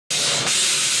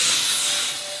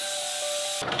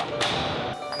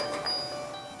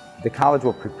The college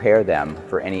will prepare them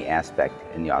for any aspect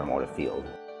in the automotive field.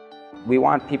 We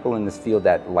want people in this field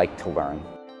that like to learn.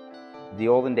 The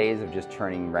olden days of just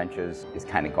turning wrenches is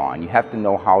kind of gone. You have to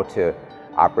know how to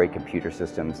operate computer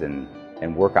systems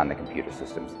and work on the computer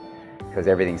systems, because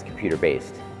everything's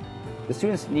computer-based. The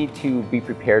students need to be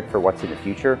prepared for what's in the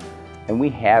future, and we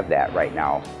have that right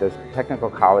now. The technical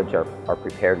college are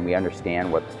prepared, and we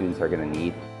understand what the students are going to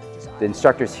need. The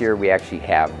instructors here, we actually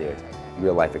have the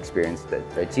real-life experience. That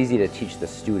it's easy to teach the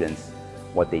students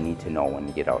what they need to know when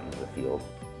you get out into the field.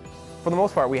 For the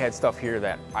most part, we had stuff here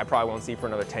that I probably won't see for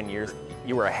another 10 years.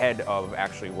 You were ahead of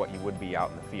actually what you would be out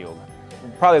in the field.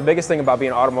 Probably the biggest thing about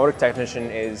being an automotive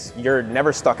technician is you're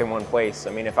never stuck in one place.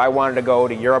 I mean, if I wanted to go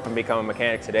to Europe and become a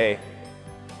mechanic today,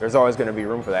 there's always going to be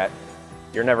room for that.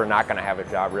 You're never not going to have a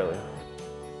job, really.